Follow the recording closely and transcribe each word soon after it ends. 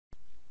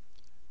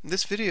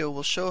This video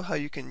will show how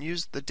you can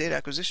use the Data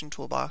Acquisition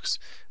Toolbox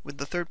with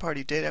the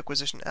third-party Data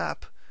Acquisition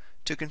app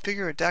to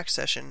configure a DAQ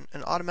session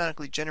and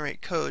automatically generate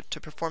code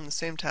to perform the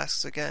same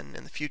tasks again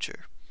in the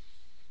future.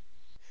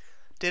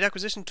 Data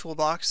Acquisition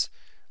Toolbox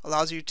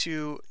allows you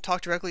to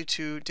talk directly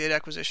to data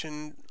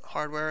acquisition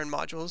hardware and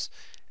modules,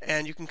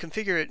 and you can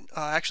configure it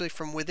actually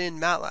from within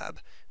MATLAB.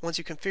 Once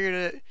you configured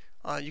it,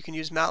 you can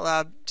use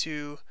MATLAB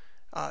to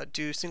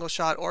do single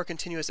shot or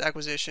continuous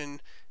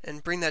acquisition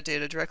and bring that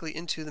data directly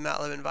into the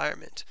MATLAB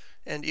environment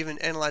and even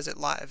analyze it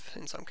live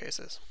in some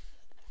cases.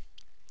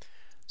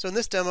 So in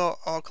this demo,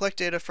 I'll collect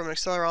data from an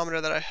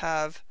accelerometer that I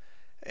have,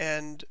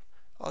 and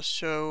I'll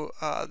show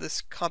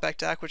this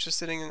CompactDAQ, which is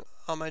sitting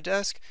on my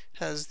desk,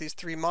 has these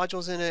three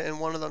modules in it, and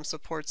one of them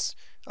supports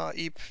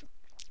IEPE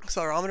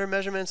accelerometer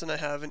measurements, and I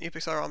have an IEPE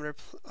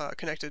accelerometer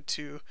connected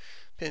to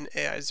pin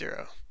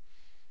AI0.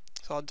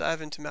 So I'll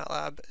dive into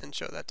MATLAB and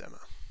show that demo.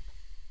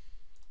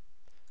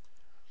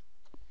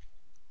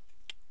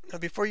 Now,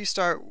 before you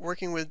start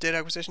working with Data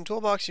Acquisition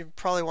Toolbox, you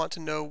probably want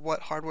to know what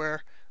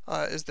hardware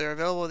is there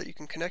available that you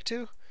can connect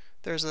to.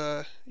 There's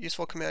a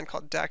useful command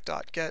called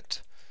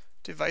DAQ.get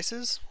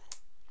devices,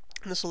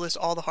 and this will list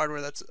all the hardware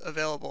that's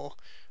available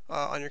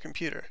on your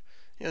computer.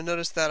 You'll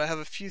notice that I have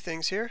a few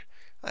things here.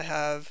 I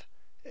have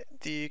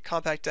the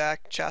CompactDAQ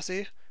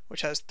chassis,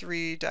 which has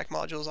 3 DAQ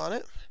modules on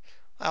it.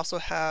 I also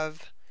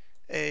have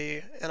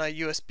a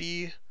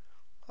NI-USB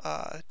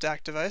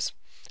DAQ device.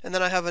 And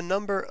then I have a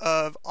number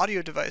of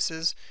audio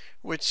devices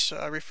which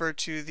refer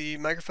to the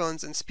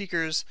microphones and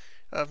speakers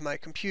of my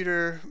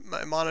computer,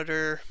 my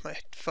monitor, my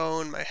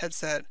phone, my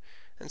headset,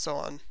 and so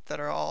on,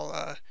 that are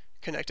all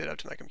connected up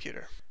to my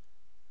computer.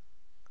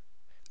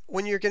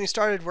 When you're getting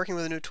started working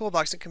with a new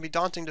toolbox, it can be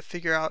daunting to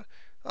figure out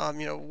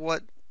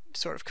what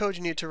sort of code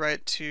you need to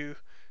write to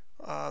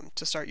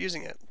start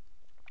using it.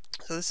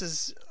 So this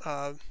has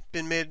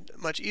been made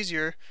much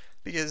easier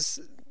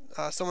because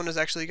someone has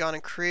actually gone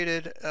and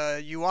created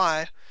a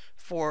UI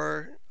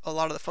for a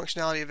lot of the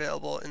functionality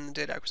available in the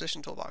Data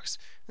Acquisition Toolbox.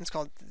 It's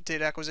called the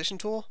Data Acquisition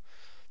Tool.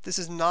 This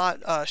is not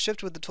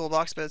shipped with the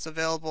toolbox, but it's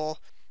available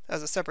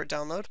as a separate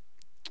download.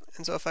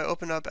 And so if I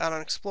open up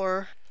Add-on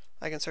Explorer,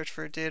 I can search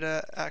for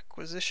Data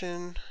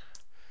Acquisition,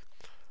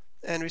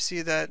 and we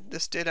see that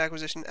this Data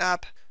Acquisition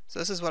app, so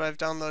this is what I've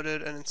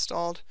downloaded and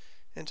installed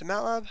into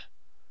MATLAB,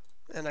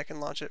 and I can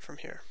launch it from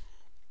here.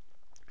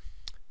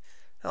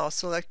 Now I'll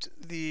select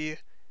the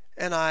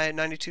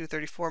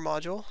NI-9234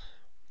 module,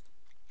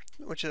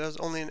 which is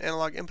only an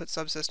analog input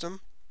subsystem,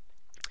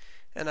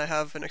 and I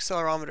have an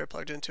accelerometer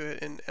plugged into it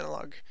in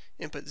analog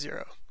input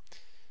 0.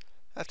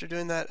 After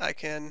doing that, I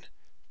can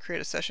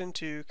create a session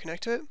to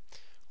connect to it.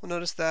 We'll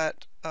notice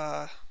that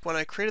when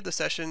I created the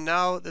session,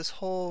 now this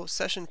whole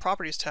session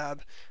properties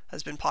tab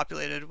has been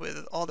populated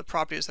with all the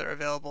properties that are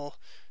available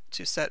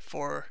to set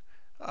for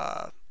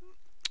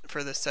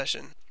this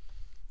session.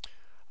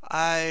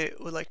 I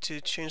would like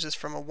to change this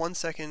from a 1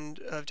 second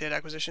of data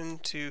acquisition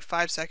to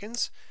 5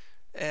 seconds,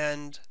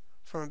 and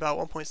from about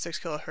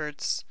 1.6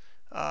 kilohertz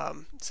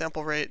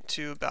sample rate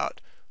to about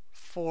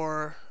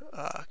 4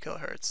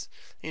 kilohertz.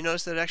 You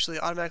notice that it actually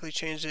automatically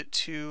changed it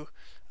to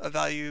a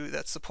value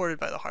that's supported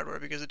by the hardware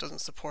because it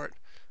doesn't support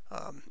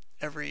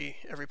every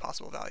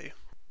possible value.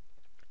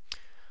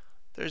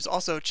 There's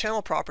also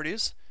channel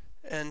properties,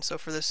 and so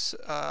for this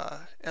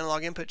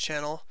analog input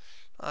channel,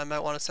 I might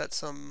want to set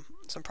some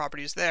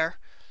properties there.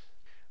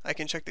 I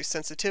can check the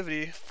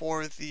sensitivity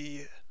for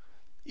the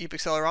IEPE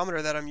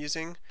accelerometer that I'm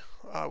using,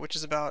 which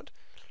is about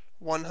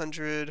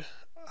 100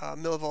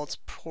 millivolts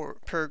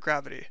per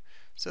gravity.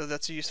 So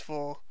that's a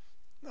useful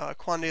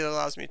quantity that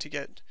allows me to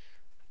get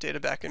data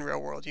back in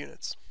real-world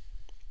units.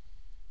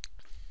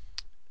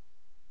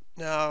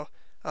 Now,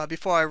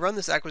 before I run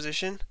this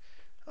acquisition,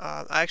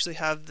 I actually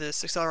have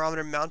this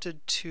accelerometer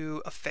mounted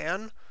to a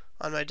fan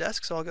on my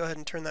desk, so I'll go ahead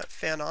and turn that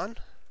fan on.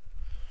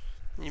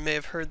 You may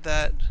have heard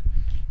that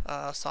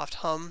soft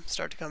hum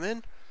start to come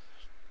in.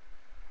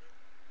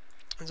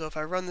 And so if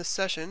I run this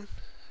session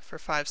for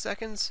 5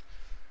 seconds,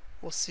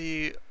 we'll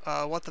see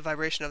what the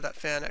vibration of that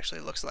fan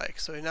actually looks like.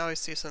 So now we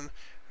see some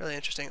really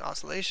interesting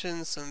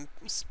oscillations,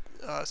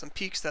 some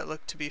peaks that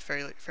look to be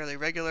fairly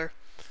regular,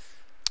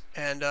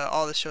 and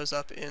all this shows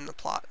up in the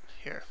plot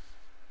here.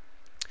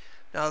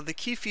 Now the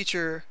key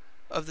feature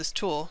of this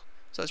tool,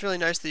 so it's really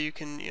nice that you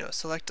can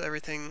select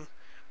everything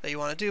that you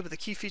want to do, but the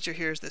key feature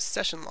here is this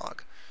session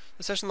log.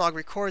 The session log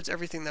records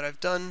everything that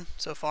I've done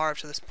so far up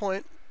to this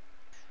point,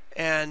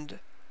 and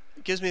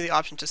it gives me the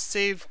option to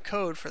save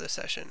code for the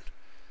session.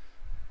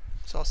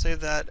 So I'll save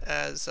that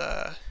as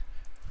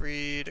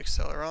read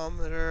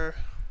accelerometer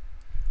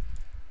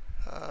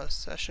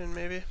session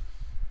maybe.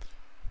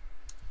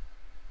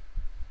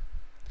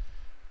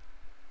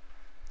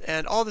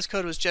 And all this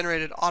code was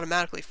generated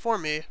automatically for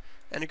me,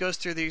 and it goes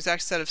through the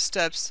exact set of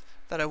steps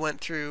that I went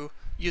through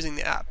using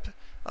the app.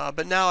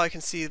 But now I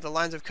can see the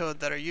lines of code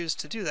that are used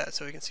to do that.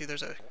 So we can see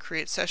there's a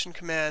create session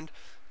command,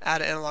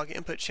 add an analog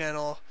input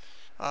channel,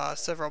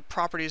 several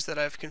properties that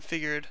I've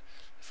configured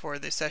for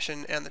the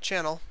session and the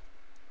channel,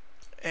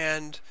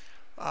 and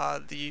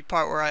the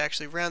part where I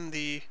actually ran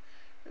the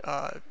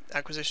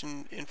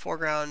acquisition in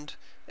foreground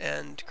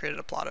and created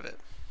a plot of it.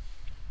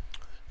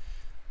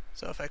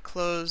 So if I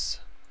close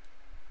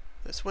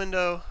this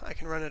window, I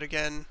can run it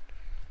again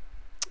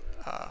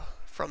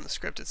from the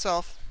script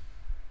itself.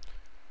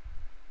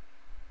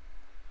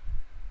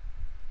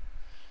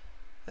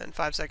 And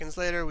 5 seconds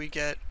later, we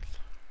get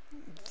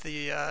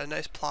the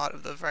nice plot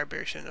of the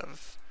vibration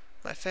of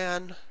my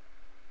fan,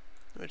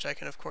 which I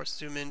can of course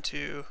zoom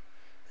into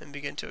and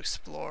begin to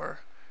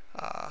explore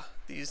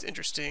these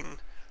interesting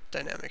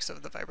dynamics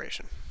of the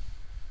vibration.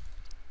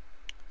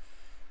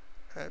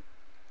 All right.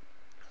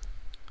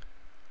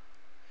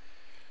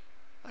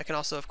 I can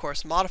also of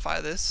course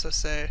modify this, so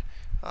say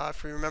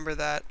if we remember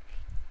that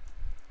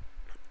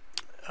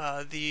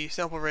the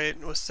sample rate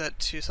was set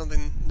to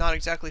something not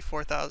exactly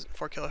 4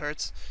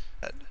 kilohertz,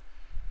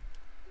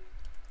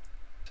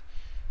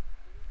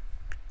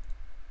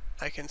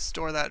 I can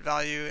store that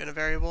value in a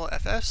variable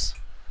fs,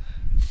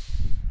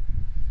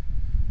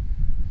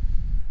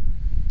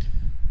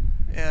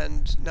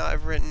 and now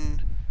I've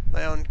written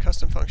my own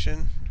custom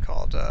function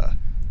called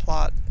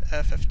plot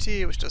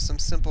fft, which does some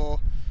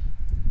simple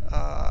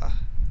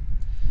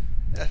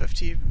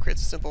FFT,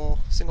 creates a simple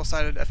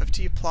single-sided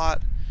FFT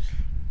plot.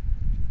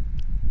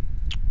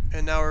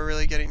 And now we're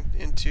really getting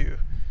into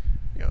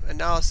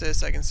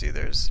analysis. I can see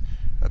there's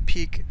a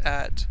peak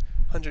at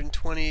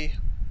 120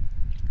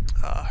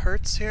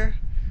 hertz here,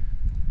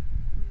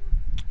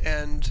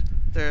 and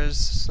there's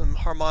some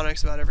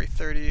harmonics about every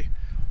 30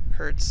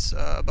 hertz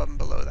above and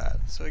below that.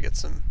 So we get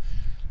some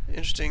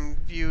interesting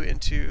view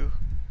into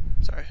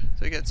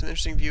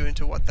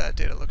what that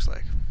data looks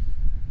like.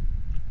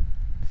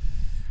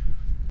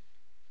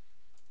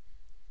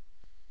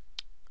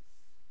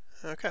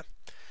 Okay.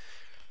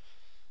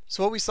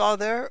 So what we saw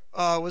there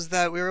was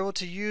that we were able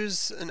to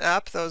use an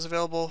app that was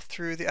available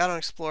through the Add-on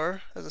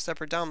Explorer as a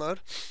separate download,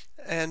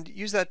 and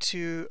use that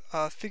to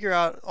figure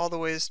out all the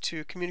ways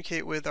to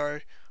communicate with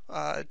our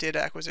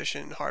data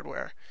acquisition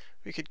hardware.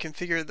 We could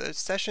configure the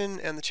session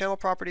and the channel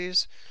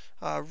properties,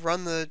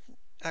 run the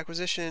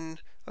acquisition,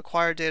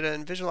 acquire data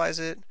and visualize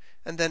it,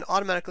 and then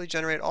automatically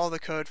generate all the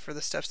code for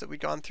the steps that we'd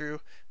gone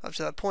through up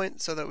to that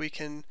point, so that we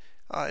can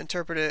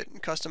interpret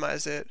it,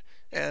 customize it,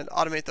 and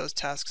automate those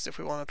tasks if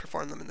we want to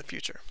perform them in the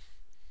future.